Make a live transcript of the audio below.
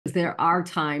there are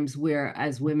times where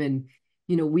as women,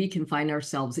 we can find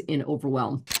ourselves in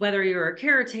overwhelm. Whether you're a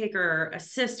caretaker, a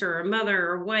sister, a mother,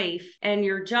 or wife, and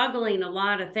you're juggling a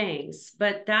lot of things,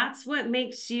 but that's what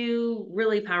makes you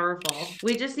really powerful.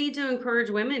 We just need to encourage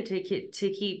women to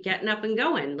keep getting up and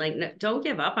going. Like, don't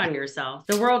give up on yourself.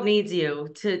 The world needs you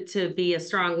to be a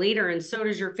strong leader, and so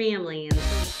does your family. And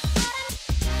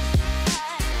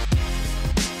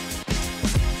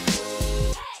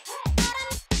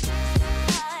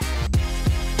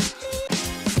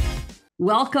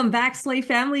Welcome back, Slay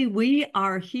family. We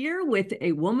are here with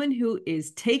a woman who is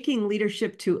taking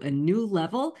leadership to a new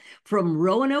level from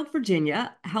Roanoke,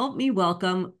 Virginia. Help me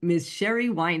welcome Ms. Sheri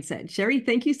Winesett. Sheri,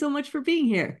 thank you so much for being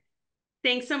here.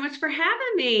 thanks so much for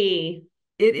having me.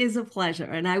 It is a pleasure.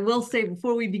 And I will say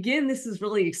before we begin, this is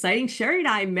really exciting. Sheri and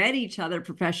I met each other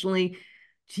professionally,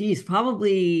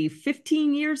 probably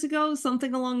 15 years ago,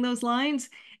 something along those lines,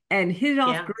 and hit it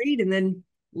off great. And then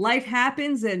life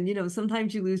happens and,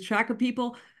 sometimes you lose track of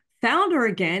people. Found her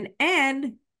again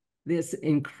and this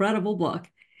incredible book.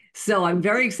 So I'm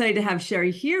very excited to have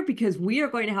Sheri here because we are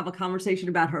going to have a conversation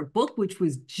about her book, which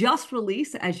was just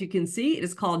released. As you can see, it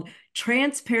is called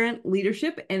Transparent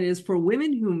Leadership, and it is for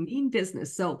women who mean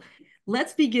business. So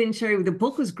let's begin, Sheri. The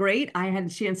book was great. I had a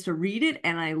chance to read it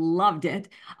and I loved it.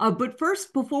 But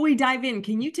first, before we dive in,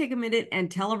 can you take a minute and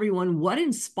tell everyone what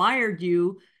inspired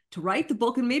you to write the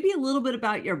book and maybe a little bit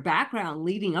about your background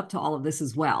leading up to all of this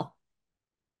as well?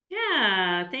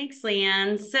 Yeah, thanks,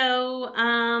 Leanne. So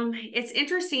it's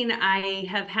interesting. I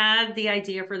have had the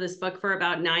idea for this book for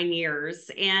about 9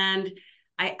 years, and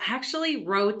I actually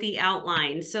wrote the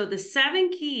outline. So the 7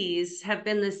 keys have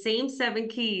been the same 7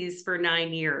 keys for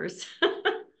 9 years.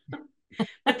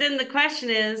 But then the question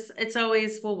is, it's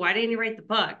always, well, why didn't you write the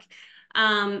book?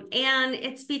 And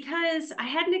it's because I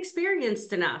hadn't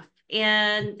experienced enough,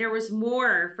 and there was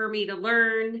more for me to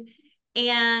learn.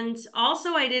 And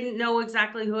also, I didn't know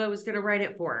exactly who I was going to write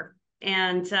it for.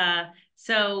 And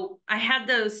so I had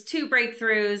those 2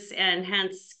 breakthroughs, and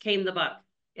hence came the book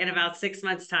in about 6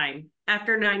 months' time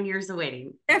after 9 years of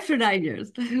waiting. After 9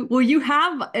 years. Well, you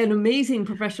have an amazing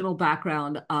professional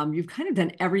background. You've kind of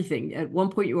done everything. At one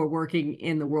point, you were working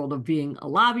in the world of being a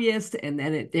lobbyist. And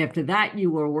then after that,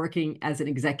 you were working as an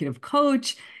executive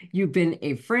coach. You've been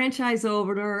a franchise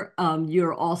owner.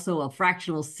 You're also a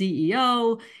fractional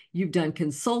CEO. You've done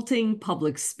consulting,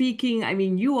 public speaking. I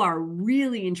mean, you are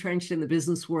really entrenched in the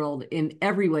business world in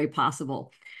every way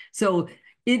possible. So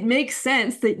it makes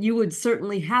sense that you would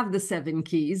certainly have the 7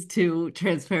 keys to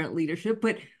transparent leadership.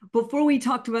 But before we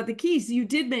talked about the keys, you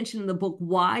did mention in the book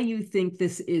why you think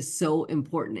this is so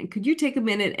important. And could you take a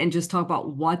minute and just talk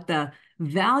about what the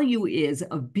value is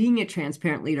of being a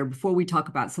transparent leader before we talk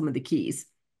about some of the keys?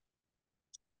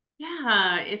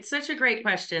 Yeah, it's such a great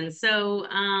question. So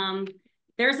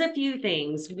there's a few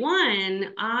things.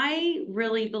 One, I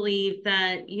really believe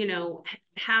that,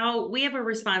 how we have a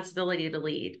responsibility to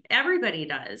lead. Everybody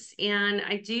does. And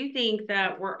I do think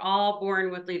that we're all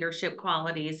born with leadership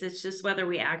qualities. It's just whether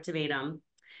we activate them.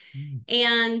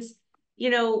 And,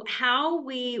 how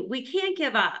we can't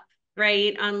give up,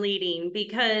 right, on leading,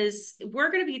 because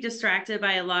we're going to be distracted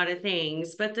by a lot of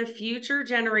things, but the future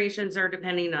generations are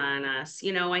depending on us.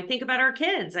 I think about our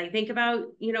kids. I think about,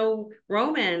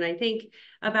 Roman. I think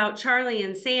about Charlie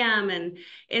and Sam, and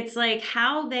it's like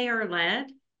how they are led,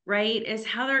 right, is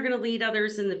how they're going to lead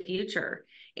others in the future.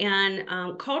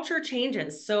 And culture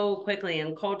changes so quickly,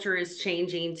 and culture is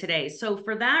changing today. So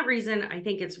for that reason, I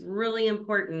think it's really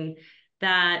important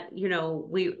that,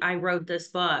 I wrote this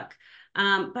book.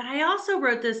 But I also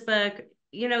wrote this book,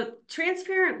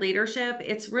 transparent leadership.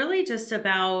 It's really just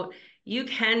about, you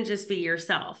can just be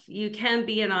yourself. You can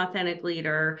be an authentic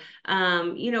leader.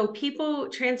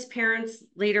 Transparent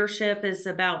leadership is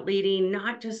about leading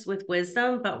not just with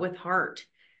wisdom, but with heart,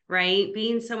 right?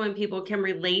 Being someone people can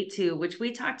relate to, which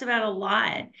we talked about a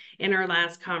lot in our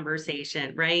last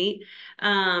conversation, right?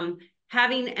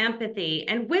 Having empathy.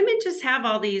 And women just have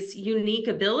all these unique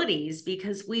abilities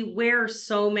because we wear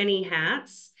so many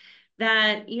hats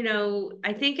that,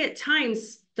 I think at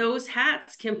times those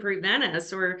hats can prevent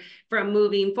us from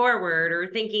moving forward or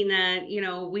thinking that,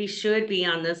 we should be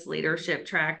on this leadership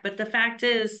track. But the fact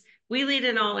is, we lead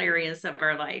in all areas of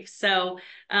our life. So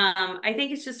I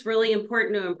think it's just really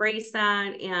important to embrace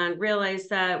that and realize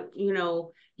that,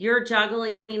 you're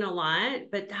juggling a lot,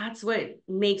 but that's what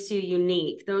makes you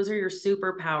unique. Those are your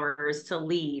superpowers to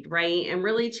lead, right? And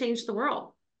really change the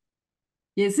world.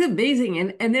 It's amazing.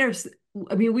 And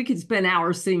we could spend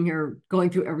hours sitting here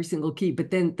going through every single key, but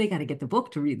then they got to get the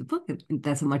book to read the book. And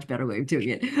that's a much better way of doing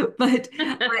it. But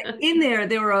in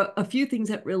there were a few things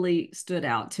that really stood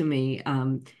out to me.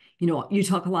 You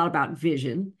talk a lot about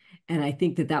vision, and I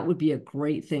think that that would be a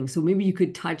great thing. So maybe you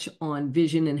could touch on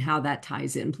vision and how that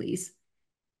ties in, please.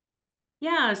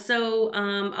 Yeah, so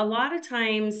a lot of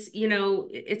times,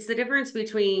 it's the difference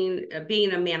between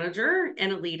being a manager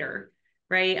and a leader,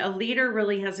 right? A leader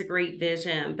really has a great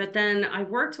vision, but then I've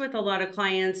worked with a lot of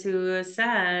clients who have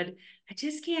said, I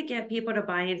just can't get people to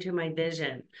buy into my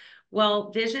vision.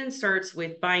 Well, vision starts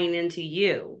with buying into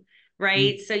you,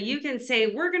 right? So you can say,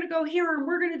 we're going to go here and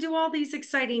we're going to do all these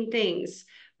exciting things.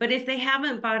 But if they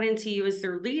haven't bought into you as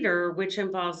their leader, which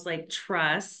involves like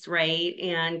trust, right,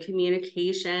 and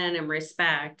communication and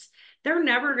respect, they're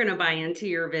never going to buy into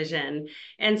your vision.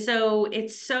 And so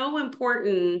it's so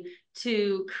important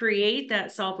to create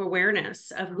that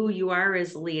self-awareness of who you are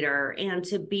as a leader and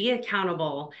to be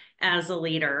accountable as a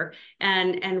leader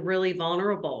and really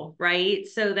vulnerable, right?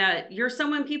 So that you're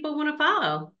someone people want to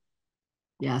follow.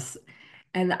 Yes.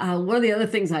 And one of the other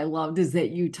things I loved is that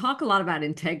you talk a lot about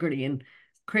integrity. And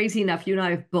crazy enough, you and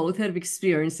I have both had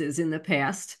experiences in the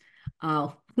past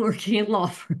working in law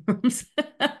firms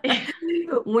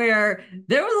where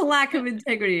there was a lack of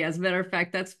integrity. As a matter of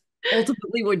fact, that's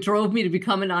ultimately what drove me to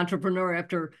become an entrepreneur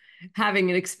after having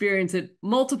an experience at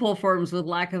multiple firms with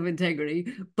lack of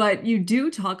integrity. But you do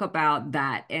talk about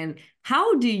that. And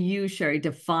how do you, Sheri,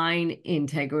 define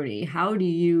integrity? How do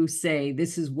you say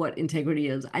this is what integrity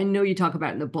is? I know you talk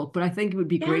about it in the book, but I think it would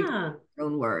be great to Yeah. put your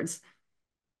own words.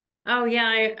 Oh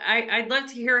yeah, I'd love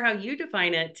to hear how you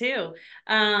define it too.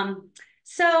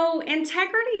 So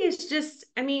integrity is just,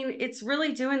 I mean, it's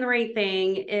really doing the right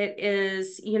thing. It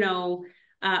is,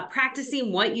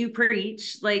 practicing what you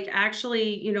preach, like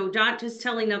actually, not just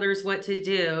telling others what to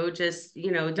do, just,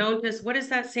 don't just, what is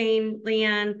that saying,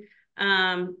 Leanne?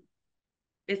 Um,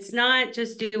 it's not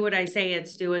just do what I say,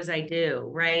 it's do as I do,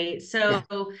 right? Yeah.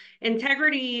 So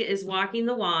integrity is walking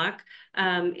the walk.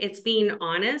 It's being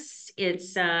honest.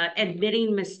 It's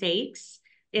admitting mistakes.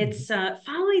 Mhm. It's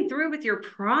following through with your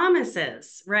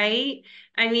promises, right?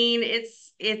 I mean,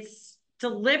 it's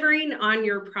delivering on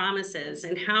your promises.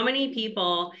 And how many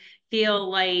people feel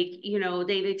like,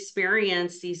 they've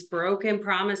experienced these broken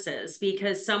promises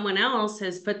because someone else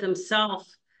has put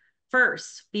themselves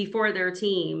first before their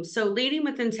team. So leading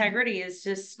with integrity is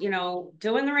just,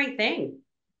 doing the right thing.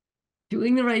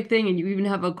 Doing the right thing. And you even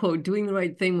have a quote, doing the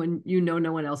right thing when you know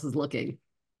no one else is looking.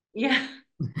 Yeah,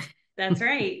 that's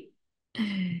right.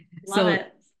 Love So,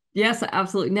 it. yes,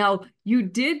 absolutely. Now, you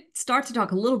did start to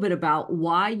talk a little bit about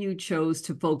why you chose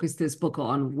to focus this book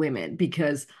on women,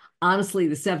 because honestly,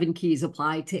 the seven keys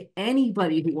apply to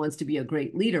anybody who wants to be a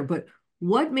great leader. But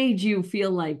what made you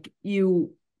feel like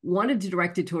you wanted to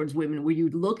direct it towards women? Were you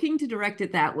looking to direct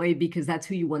it that way because that's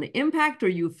who you want to impact, or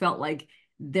you felt like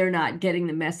they're not getting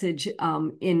the message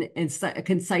in a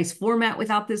concise format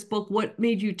without this book? What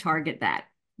made you target that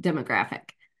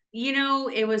demographic?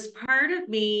 It was part of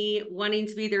me wanting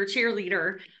to be their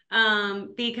cheerleader,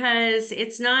 because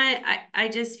it's not, I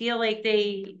just feel like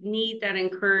they need that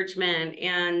encouragement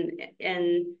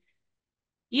and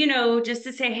just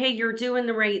to say, hey, you're doing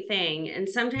the right thing. And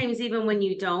sometimes even when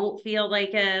you don't feel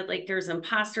like it, like there's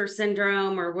imposter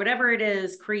syndrome or whatever it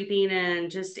is creeping in,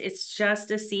 just it's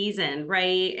just a season,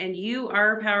 right? And you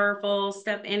are powerful.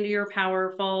 Step into your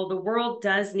powerful. The world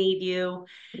does need you.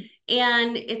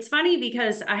 And it's funny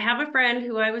because I have a friend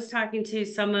who I was talking to.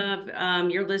 Some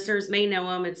of your listeners may know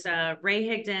him. It's Ray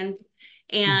Higdon.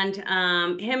 And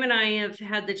him and I have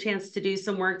had the chance to do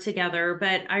some work together.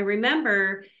 But I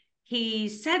remember he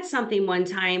said something one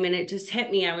time and it just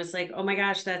hit me. I was like, oh my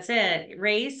gosh, that's it.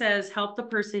 Ray says, help the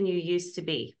person you used to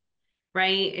be,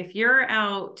 right? If you're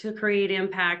out to create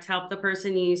impact, help the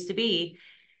person you used to be.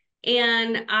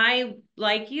 And I,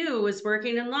 like you, was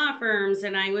working in law firms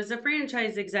and I was a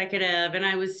franchise executive and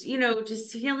I was,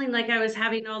 just feeling like I was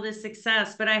having all this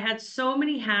success, but I had so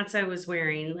many hats I was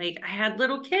wearing. Like I had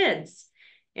little kids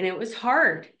and it was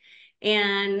hard.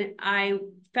 And I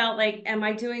felt like, am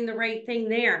I doing the right thing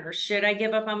there? Should I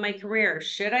give up on my career?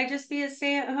 Should I just be a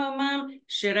stay-at-home mom?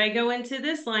 Should I go into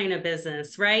this line of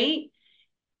business, right?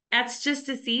 That's just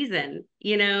a season.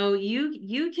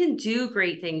 You can do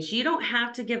great things. You don't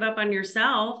have to give up on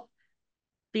yourself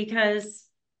because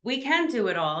we can do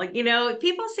it all.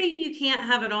 People say you can't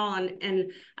have it all,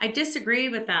 and I disagree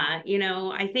with that.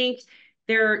 I think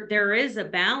there is a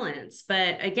balance,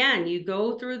 but again, you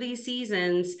go through these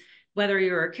seasons, whether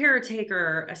you're a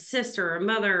caretaker, a sister, a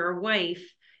mother, or wife,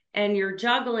 and you're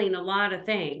juggling a lot of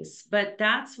things, but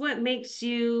that's what makes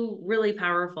you really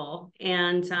powerful.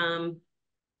 And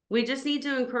we just need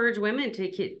to encourage women to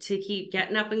keep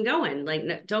getting up and going.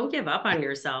 Like, don't give up on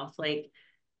yourself. Like,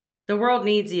 The world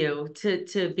needs you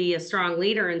to be a strong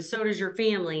leader, and so does your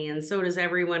family, and so does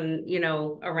everyone,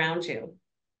 around you.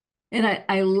 And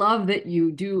I love that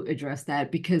you do address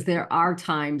that because there are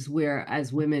times where,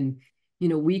 as women,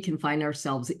 we can find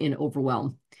ourselves in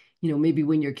overwhelm. Maybe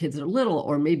when your kids are little,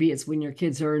 or maybe it's when your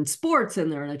kids are in sports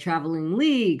and they're in a traveling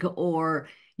league, or,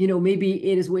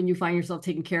 maybe it is when you find yourself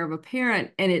taking care of a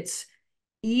parent and it's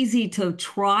easy to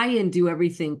try and do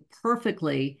everything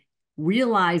perfectly,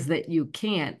 realize that you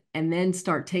can't, and then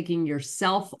start taking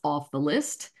yourself off the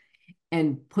list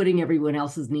and putting everyone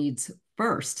else's needs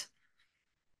first.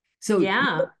 So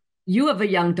Yeah. you have a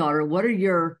young daughter. What are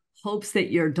your hopes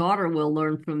that your daughter will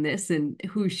learn from this and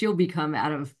who she'll become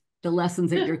out of the lessons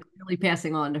that you're clearly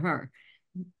passing on to her?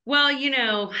 Well,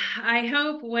 I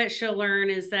hope what she'll learn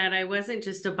is that I wasn't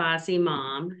just a bossy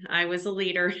mom. I was a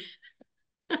leader.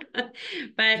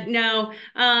 But no,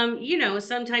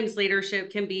 sometimes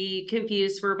leadership can be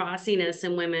confused for bossiness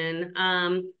in women.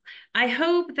 I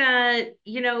hope that,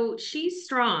 she's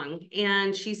strong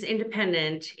and she's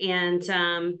independent.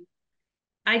 And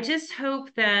I just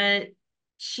hope that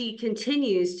she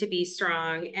continues to be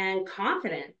strong and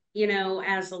confident,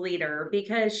 as a leader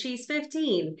because she's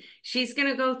 15. She's going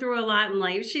to go through a lot in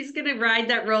life. She's going to ride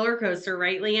that roller coaster,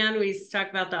 right, Leanne? We used to talk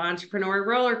about the entrepreneur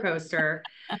roller coaster.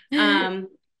 Um,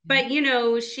 but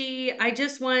I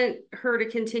just want her to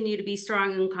continue to be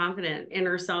strong and confident in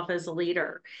herself as a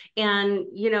leader. And,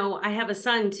 I have a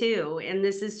son too, and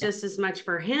this is just as much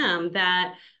for him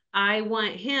that I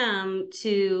want him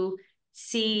to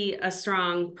see a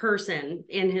strong person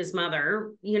in his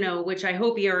mother, which I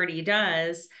hope he already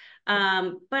does.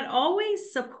 But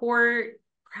always support,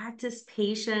 practice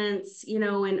patience,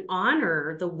 and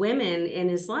honor the women in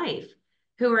his life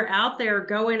who are out there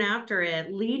going after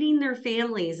it, leading their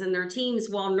families and their teams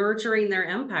while nurturing their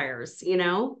empires.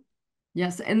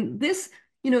 Yes. And this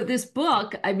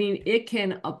book, I mean, it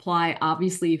can apply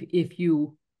obviously if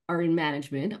you are in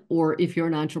management or if you're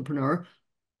an entrepreneur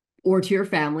or to your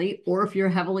family, or if you're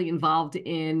heavily involved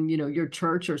in, your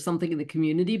church or something in the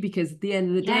community, because at the end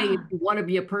of the day, if Yeah, you want to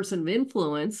be a person of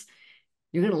influence,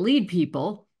 you're going to lead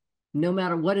people no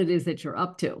matter what it is that you're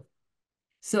up to.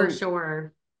 for So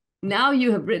sure. now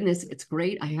you have written this. It's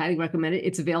great. I highly recommend it.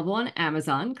 It's available on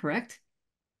Amazon, correct?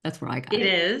 That's where I got It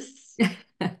it. is.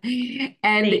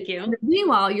 And Thank you.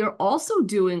 meanwhile, you're also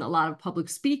doing a lot of public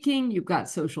speaking. You've got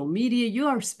social media. You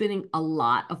are spinning a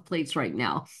lot of plates right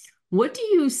now. What do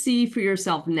you see for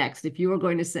yourself next? If you were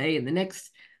going to say in the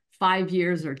next 5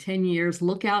 years or 10 years,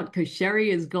 look out because Sheri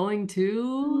is going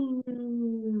to.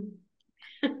 Mm.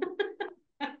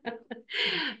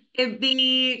 It'd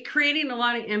be creating a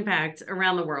lot of impact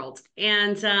around the world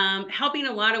and helping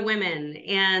a lot of women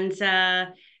and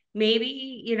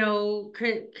maybe,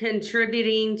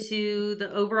 contributing to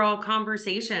the overall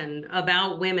conversation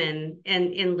about women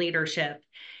and in leadership.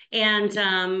 And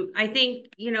I think,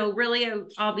 really,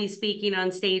 I'll be speaking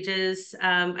on stages.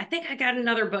 I think I got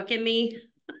another book in me.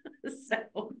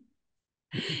 So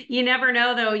you never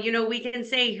know, though. We can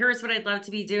say, here's what I'd love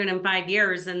to be doing in 5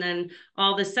 years. And then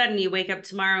all of a sudden you wake up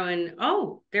tomorrow and,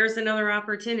 oh, there's another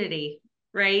opportunity,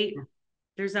 right?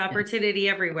 There's Yes, opportunity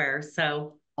everywhere.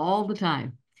 So, all the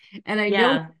time. And I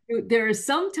know yeah, there is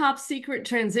some top secret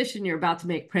transition you're about to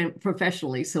make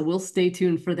professionally. So we'll stay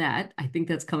tuned for that. I think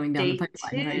that's coming down the stay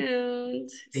pipeline, right?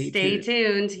 tuned. Stay Stay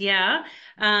tuned. tuned. Yeah.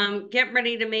 Get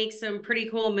ready to make some pretty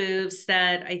cool moves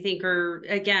that I think are,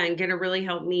 again, going to really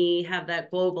help me have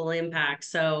that global impact.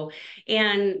 So,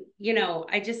 and,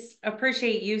 I just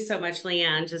appreciate you so much,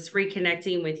 Leanne, just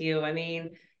reconnecting with you. I mean,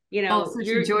 Oh, such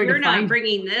a joy to you're not find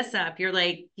bringing this up. You're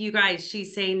like, you guys,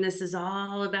 she's saying this is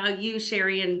all about you,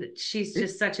 Sheri, and she's you.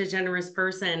 just such a generous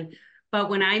person. But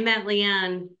when I met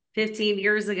Leanne 15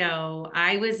 years ago,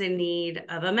 I was in need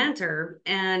of a mentor.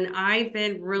 And I've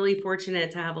been really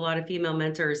fortunate to have a lot of female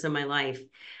mentors in my life.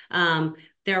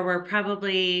 There were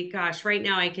probably, gosh, right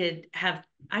now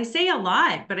I say a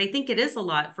lot, but I think it is a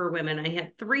lot for women. I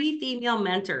had 3 female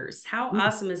mentors. How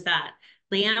awesome is that?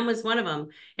 Leanne was one of them.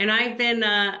 And I've been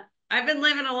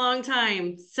living a long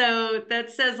time. So that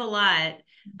says a lot.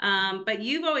 But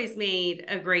you've always made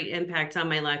a great impact on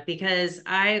my life because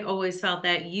I always felt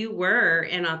that you were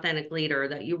an authentic leader,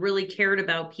 that you really cared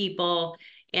about people.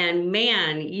 And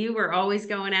man, you were always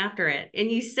going after it,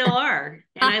 and you still are.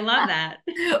 And I love that.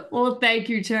 Well, thank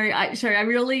you, Cherry. Sherry,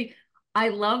 I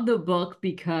love the book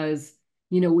because,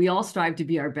 we all strive to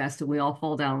be our best and we all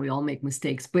fall down, we all make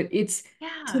mistakes, but to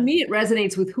Yeah. me, it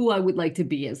resonates with who I would like to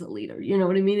be as a leader. You know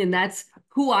what I mean? And that's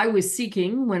who I was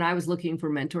seeking when I was looking for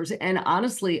mentors. And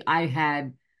honestly, I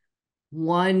had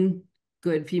one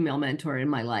good female mentor in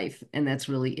my life, and that's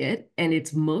really it. And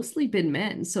it's mostly been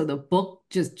men. So the book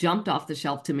just jumped off the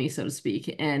shelf to me, so to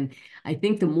speak. And I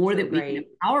think the more So that we can great.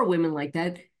 empower women like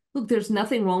that, look, there's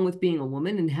nothing wrong with being a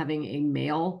woman and having a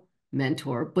male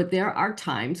mentor, but there are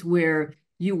times where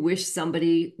you wish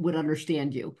somebody would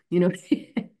understand you, you know?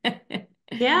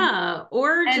 Yeah.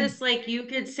 Or And just like you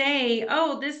could say,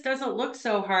 oh, this doesn't look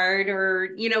so hard,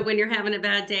 or, when you're having a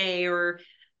bad day, or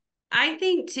I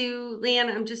think too, Leanne,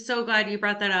 I'm just so glad you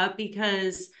brought that up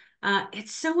because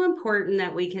it's so important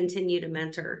that we continue to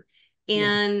mentor. yeah,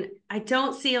 And I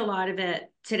don't see a lot of it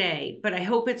today, but I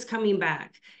hope it's coming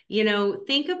back.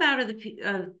 Think about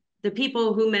the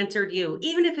people who mentored you,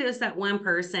 even if it was that one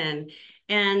person,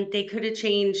 and they could have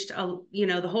changed,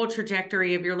 the whole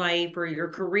trajectory of your life or your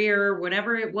career,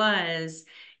 whatever it was.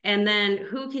 And then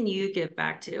who can you give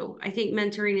back to? I think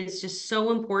mentoring is just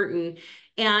so important.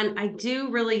 And I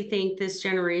do really think this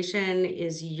generation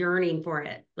is yearning for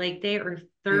it. Like they are I agree.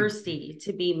 thirsty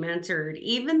to be mentored,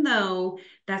 even though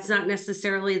that's not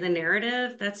necessarily the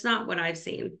narrative. That's not what I've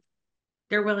seen.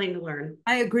 They're willing to learn.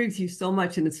 I agree with you so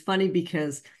much. And it's funny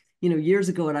because, years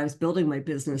ago when I was building my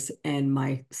business and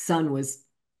my son was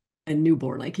a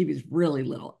newborn, like he was really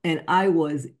little, and I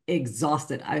was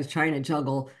exhausted. I was trying to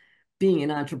juggle being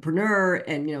an entrepreneur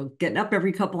and, getting up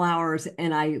every couple hours.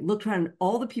 And I looked around,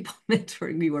 all the people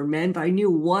mentoring me were men, but I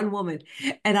knew one woman,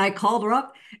 and I called her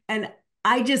up, and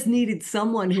I just needed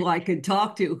someone who I could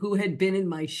talk to who had been in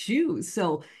my shoes.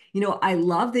 So, I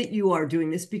love that you are doing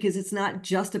this because it's not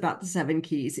just about the seven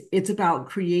keys. It's about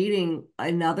creating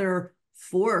another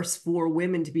force for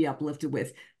women to be uplifted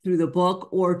with through the book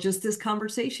or just this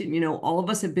conversation. All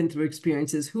of us have been through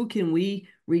experiences. Who can we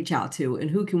reach out to and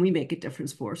who can we make a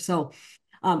difference for? So,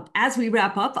 as we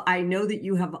wrap up, I know that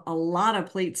you have a lot of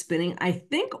plates spinning. I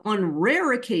think on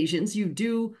rare occasions you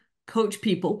do coach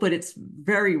people, but it's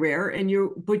very rare.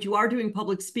 But you are doing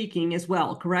public speaking as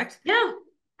well, correct? Yeah,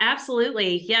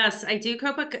 absolutely. Yes, I do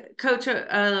coach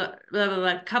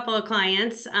a couple of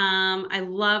clients. I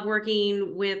love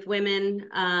working with women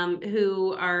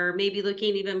who are maybe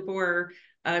looking even for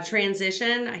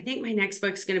transition. I think my next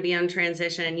book's going to be on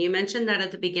transition. You mentioned that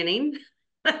at the beginning.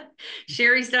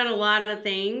 Sheri's done a lot of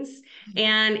things,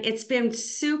 and it's been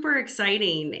super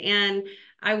exciting. And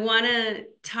I want to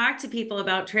talk to people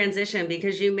about transition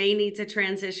because you may need to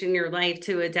transition your life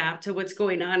to adapt to what's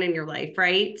going on in your life,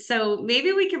 right? So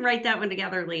maybe we can write that one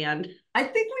together, Leanne. I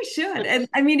think we should. And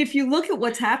I mean, if you look at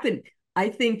what's happened, I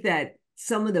think that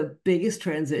some of the biggest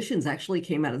transitions actually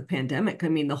came out of the pandemic. I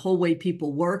mean, the whole way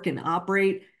people work and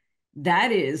operate,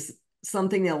 that is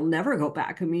something that'll never go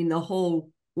back. I mean, the whole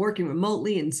working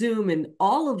remotely and Zoom and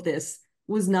all of this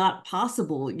was not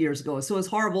possible years ago. So, as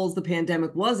horrible as the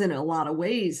pandemic was in a lot of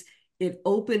ways, it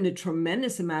opened a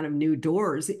tremendous amount of new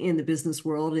doors in the business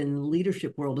world and the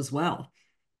leadership world as well.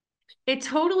 It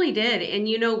totally did. And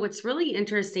what's really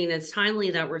interesting, it's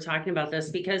timely that we're talking about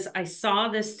this because I saw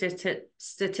this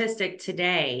statistic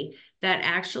today that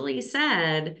actually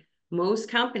said most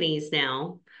companies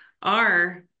now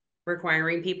are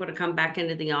requiring people to come back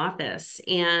into the office.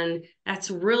 And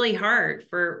that's really hard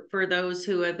for those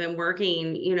who have been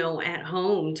working, at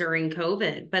home during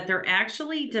COVID, but they're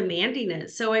actually demanding it.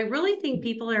 So I really think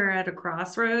people are at a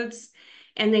crossroads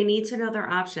and they need to know their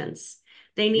options.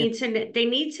 Yeah. They need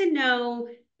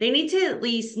to at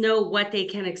least know what they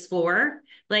can explore.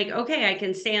 Like, okay, I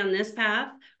can stay on this path,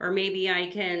 or maybe I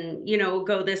can,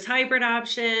 go this hybrid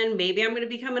option. Maybe I'm going to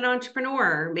become an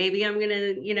entrepreneur. Maybe I'm going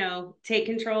to, take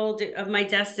control of my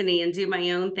destiny and do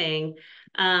my own thing.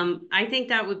 I think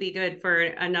that would be good for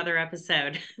another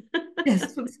episode.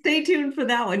 Yes, so stay tuned for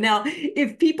that one. Now,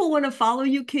 if people want to follow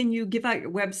you, can you give out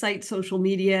your website, social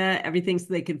media, everything so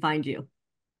they can find you?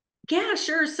 Yeah,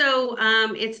 sure. So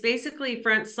it's basically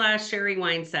front/ Sheri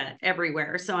Winesett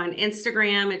everywhere. So on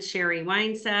Instagram, it's Sheri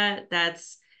Winesett.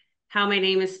 That's how my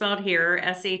name is spelled here,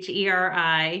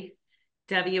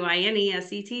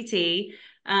 SheriWinesett.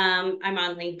 I'm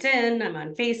on LinkedIn, I'm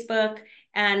on Facebook.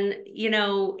 And,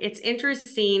 it's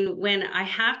interesting when I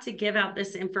have to give out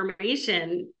this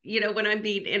information, when I'm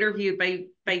being interviewed by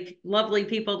lovely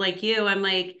people like you, I'm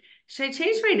like, should I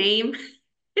change my name?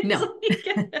 It's No, like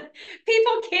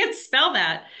people can't spell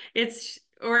that. It's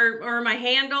or my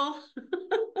handle.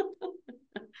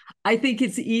 I think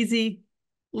it's easy.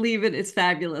 Leave it. It's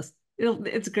fabulous.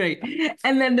 It's great.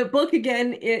 And then the book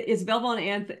again is available on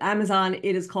Amazon.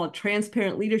 It is called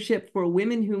Transparent Leadership for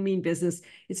Women Who Mean Business.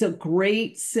 It's a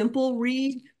great, simple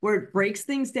read where it breaks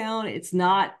things down. It's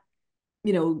not,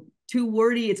 too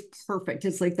wordy. It's perfect.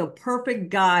 It's like the perfect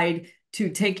guide to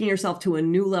taking yourself to a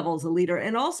new level as a leader.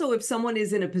 And also, if someone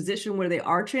is in a position where they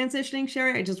are transitioning,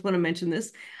 Sheri, I just want to mention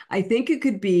this. I think it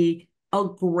could be a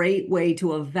great way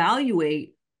to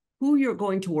evaluate who you're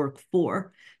going to work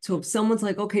for. So if someone's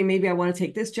like, okay, maybe I want to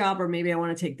take this job, or maybe I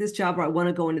want to take this job, or I want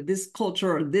to go into this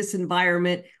culture or this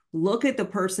environment, look at the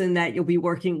person that you'll be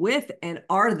working with, and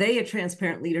are they a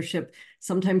transparent leadership?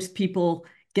 Sometimes people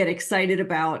get excited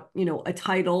about, a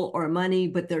title or money,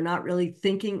 but they're not really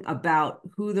thinking about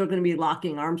who they're going to be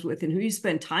locking arms with, and who you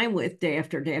spend time with day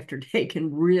after day after day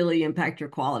can really impact your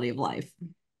quality of life.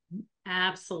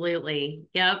 Absolutely.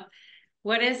 Yep.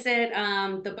 What is it?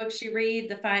 The books you read,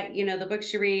 the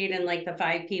books you read, and like the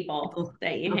five people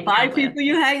that you The hang out five with. people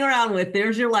you hang around with,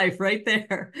 there's your life right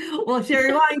there. Well,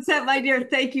 Sheri Winesett, my dear,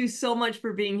 thank you so much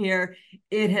for being here.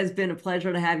 It has been a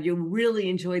pleasure to have you. Really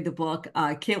enjoyed the book.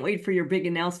 Can't wait for your big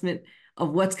announcement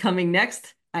of what's coming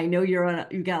next. I know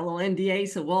you've got a little NDA,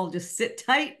 so we'll just sit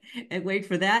tight and wait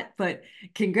for that. But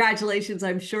congratulations.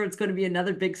 I'm sure it's going to be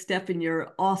another big step in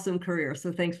your awesome career.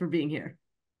 So thanks for being here.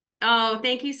 Oh,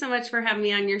 thank you so much for having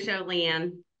me on your show,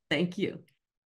 Leanne. Thank you.